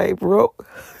it's like, bro.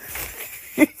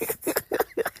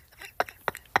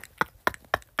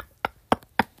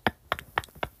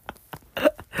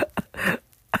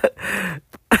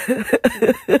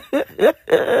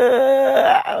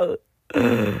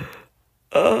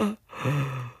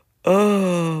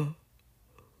 Oh,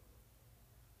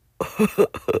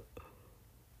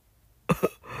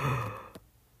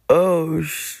 oh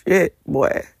shit,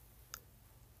 boy.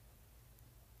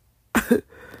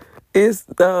 It's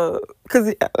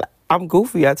cause I'm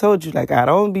goofy. I told you, like, I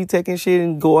don't be taking shit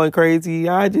and going crazy.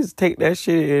 I just take that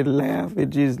shit and laugh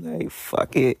and just like,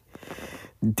 fuck it.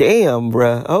 Damn,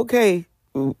 bruh. Okay.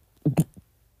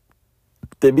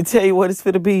 Let me tell you what it's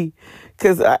finna be.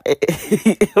 Cause I'm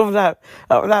not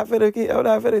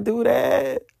finna do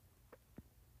that.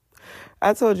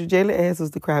 I told you, Jalen ass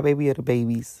was the crybaby of the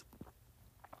babies.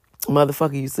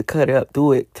 Motherfucker used to cut it up,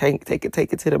 do it, take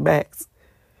it to the max.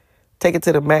 Take it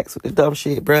to the max with the dumb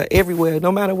shit, bruh. Everywhere,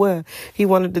 no matter what. He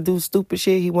wanted to do stupid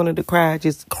shit. He wanted to cry,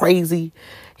 just crazy.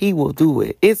 He will do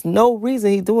it. It's no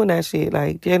reason he doing that shit.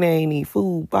 Like, Jenna ain't need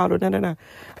food, bottle, no.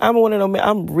 I'm one of them,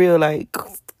 I'm real, like,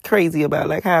 crazy about,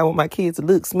 like, how I want my kids to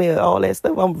look, smell, all that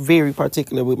stuff. I'm very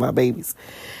particular with my babies.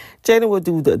 Jaden would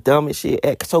do the dumbest shit,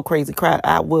 act so crazy, cry.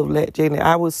 I would let Jaden,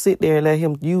 I would sit there and let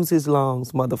him use his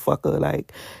lungs, motherfucker.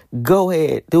 Like, go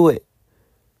ahead, do it.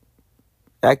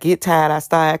 I get tired, I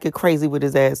start acting crazy with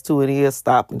his ass too, and he'll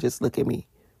stop and just look at me.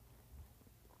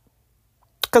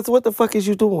 Because what the fuck is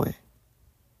you doing?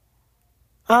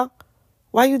 Huh?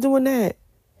 Why you doing that?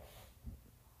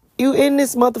 You in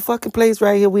this motherfucking place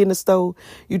right here, we in the stove.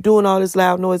 You doing all this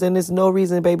loud noise, and there's no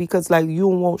reason, baby, because, like, you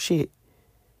don't want shit.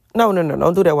 No,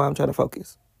 don't do that while I'm trying to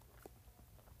focus.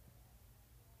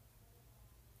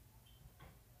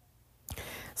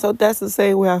 So that's the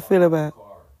same way I feel about it.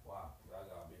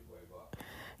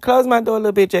 Close my door a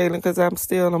little bit, Jalen, because I'm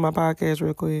still on my podcast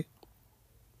real quick.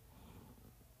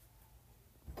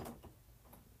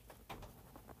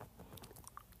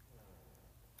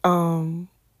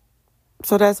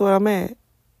 So that's where I'm at.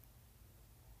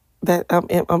 That I'm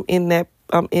in that.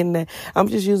 I'm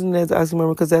just using it as an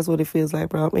oxymoron because that's what it feels like,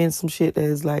 bro. I'm in some shit that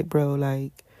is like, bro,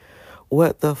 like,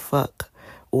 what the fuck?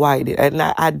 Why did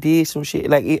I did some shit.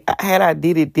 Like, had I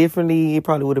did it differently, it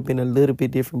probably would have been a little bit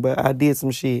different, but I did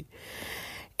some shit.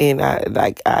 And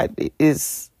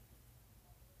it's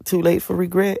too late for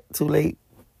regret. Too late.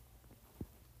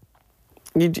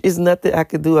 It's nothing I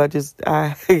could do.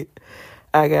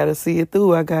 I gotta see it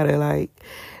through. I gotta, like,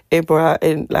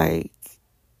 and like,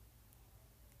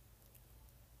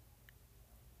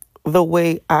 the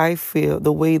way I feel,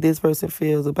 the way this person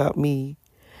feels about me,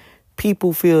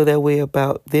 people feel that way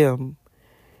about them.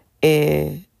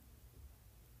 And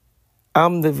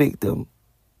I'm the victim.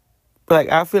 Like,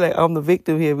 I feel like I'm the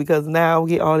victim here because now I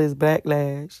get all this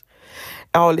backlash,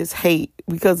 all this hate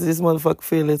because this motherfucker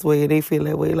feel this way and they feel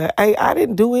that way. Like, I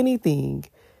didn't do anything.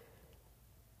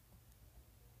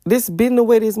 This been the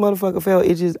way this motherfucker felt.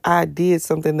 It just, I did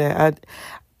something that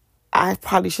I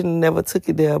probably should have never took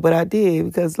it there, but I did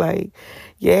because, like,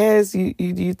 yes,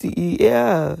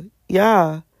 yeah.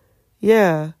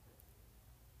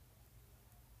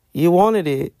 You wanted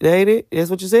it, ain't it? That's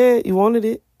what you said. You wanted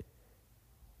it.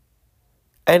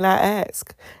 And I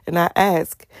asked, and I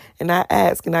asked, and I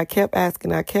asked, and I kept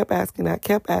asking,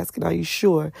 are you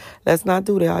sure? Let's not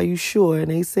do that. Are you sure?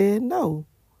 And they said no.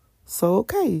 So,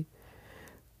 okay.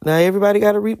 Now everybody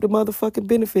got to reap the motherfucking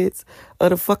benefits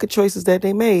of the fucking choices that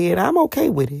they made, and I'm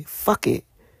okay with it. Fuck it.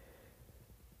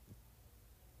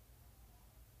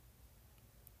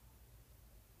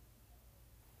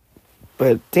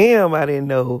 But damn, I didn't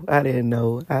know. I didn't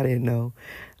know.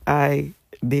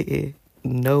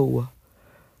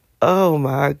 Oh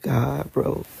my God,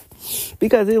 bro.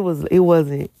 Because it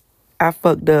wasn't. I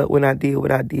fucked up when I did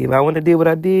what I did. If I wouldn't have did what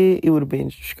I did, it would have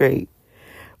been straight.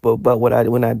 But when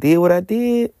I did what I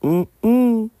did, oh,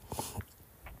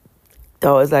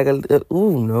 it's like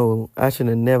ooh, no, I should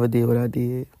have never did what I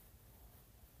did.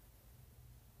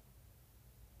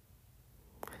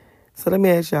 So let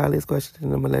me ask y'all this question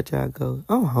and I'm going to let y'all go.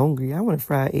 I'm hungry. I want a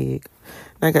fried egg.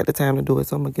 And I got the time to do it,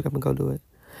 so I'm going to get up and go do it.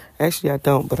 Actually, I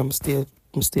don't, but I'm still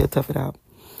tough it out.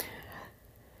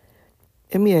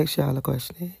 Let me ask y'all a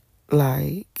question.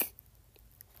 Like,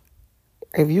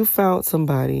 if you found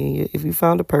somebody, if you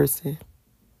found a person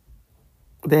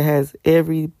that has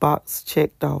every box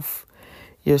checked off,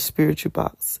 your spiritual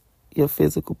box, your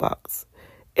physical box,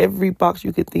 every box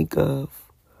you could think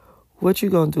of, what you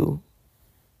gonna do?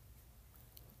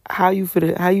 how you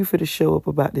finna show up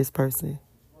about this person?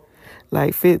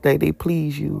 Like like they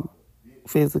please you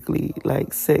physically,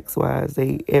 like sex wise,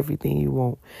 they everything you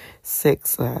want.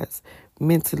 Sex wise,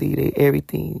 mentally, they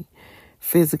everything.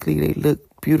 Physically, they look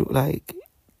beautiful. Like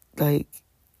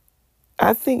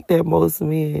I think that most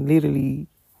men literally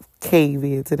cave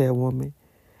into that woman.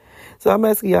 So I'm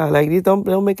asking y'all, like, this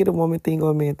don't make it a woman thing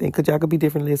or a man thing, because y'all could be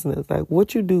different listeners. Like,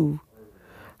 what you do?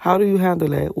 How do you handle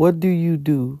that? What do you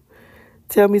do?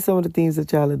 Tell me some of the things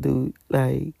that y'all do.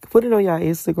 Like, put it on y'all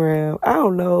Instagram. I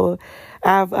don't know.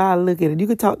 I'll look at it. You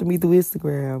can talk to me through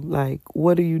Instagram. Like,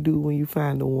 what do you do when you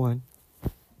find the one?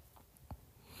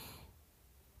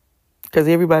 Because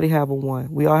everybody have a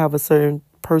one. We all have a certain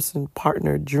person,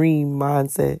 partner, dream,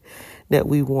 mindset that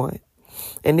we want.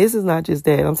 And this is not just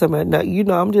that. I'm talking about,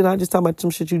 I'm just not just talking about some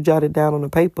shit you jotted down on the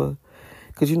paper.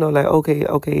 Because, like,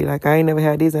 okay, like, I ain't never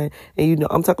had this. And,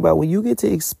 I'm talking about when you get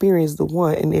to experience the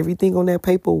one and everything on that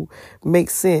paper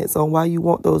makes sense on why you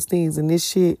want those things. And this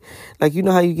shit, like,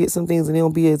 how you get some things and they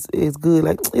don't be as good.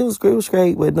 Like, it was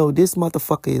great, but no, this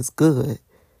motherfucker is good.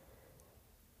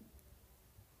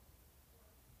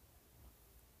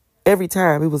 Every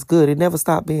time it was good. It never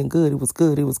stopped being good. It was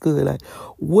good. It was good. Like,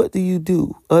 what do you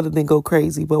do other than go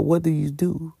crazy? But what do you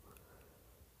do?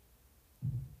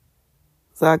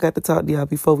 So I got to talk to y'all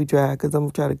before we drive, because I'm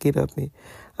going to try to get up and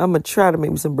I'm going to try to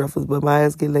make me some breakfast, but my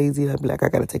ass get lazy and I'll be like, I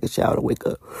got to take a shower to wake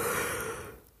up.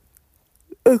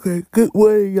 Okay, good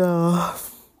morning, y'all.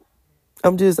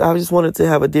 I just wanted to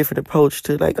have a different approach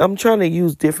to, like, I'm trying to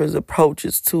use different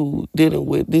approaches to dealing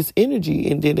with this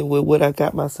energy and dealing with what I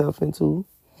got myself into.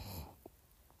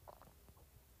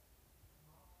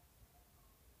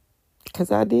 Because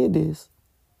I did this.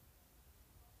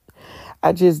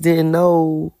 I just didn't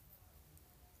know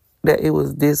that it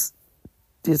was this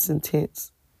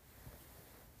intense.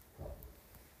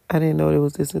 I didn't know it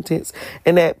was this intense.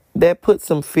 And that put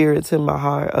some fear into my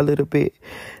heart a little bit.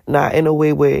 Not in a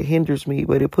way where it hinders me,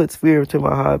 but it puts fear into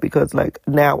my heart because, like,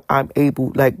 now I'm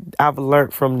able, like, I've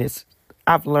learned from this.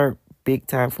 I've learned big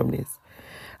time from this.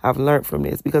 I've learned from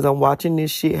this because I'm watching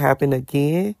this shit happen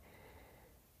again.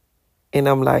 And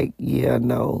I'm like, yeah,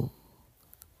 no.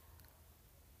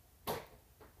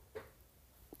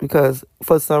 Because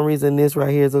for some reason, this right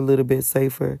here is a little bit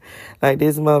safer. Like,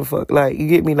 this motherfucker, like, you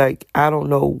get me? Like, I don't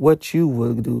know what you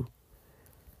would do.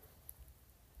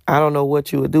 I don't know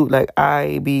what you would do. Like,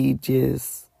 I be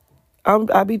chilling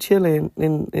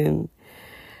and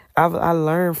I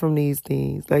learn from these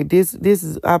things. Like, this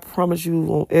is, I promise you,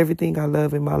 on everything I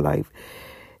love in my life.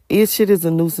 This shit is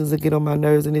a nuisance to get on my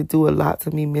nerves, and it do a lot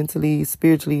to me mentally,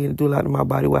 spiritually, and it do a lot to my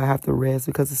body where I have to rest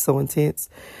because it's so intense.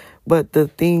 But the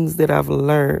things that I've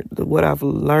learned, what I've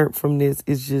learned from this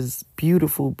is just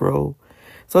beautiful, bro.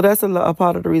 So that's a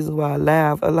part of the reason why I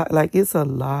laugh. A lot, like, it's a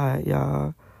lot,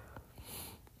 y'all.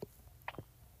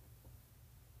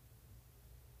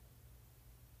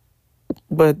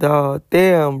 But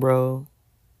damn, bro.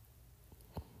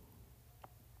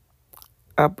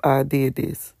 I did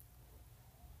this.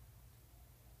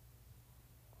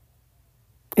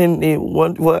 And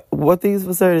what things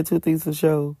for certain, two things for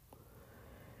sure.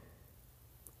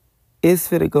 It's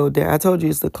finna go down. I told you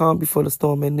it's the calm before the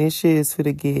storm, and this shit is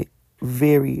finna get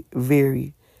very,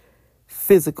 very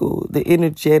physical. The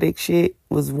energetic shit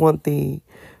was one thing,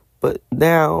 but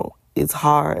now it's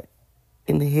hard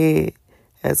in the head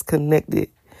as connected.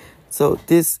 So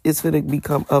this is finna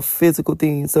become a physical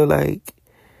thing. So, like,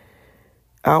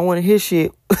 I don't want to hear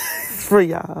shit for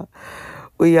y'all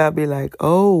where y'all be like,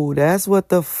 oh, that's what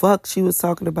the fuck she was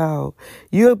talking about.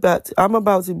 I'm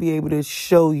about to be able to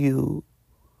show you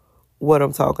what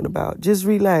I'm talking about. Just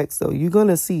relax, though. You're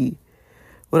gonna see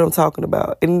what I'm talking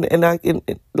about, and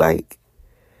like,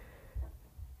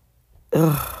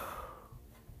 ugh.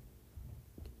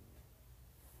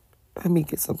 Let me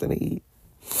get something to eat.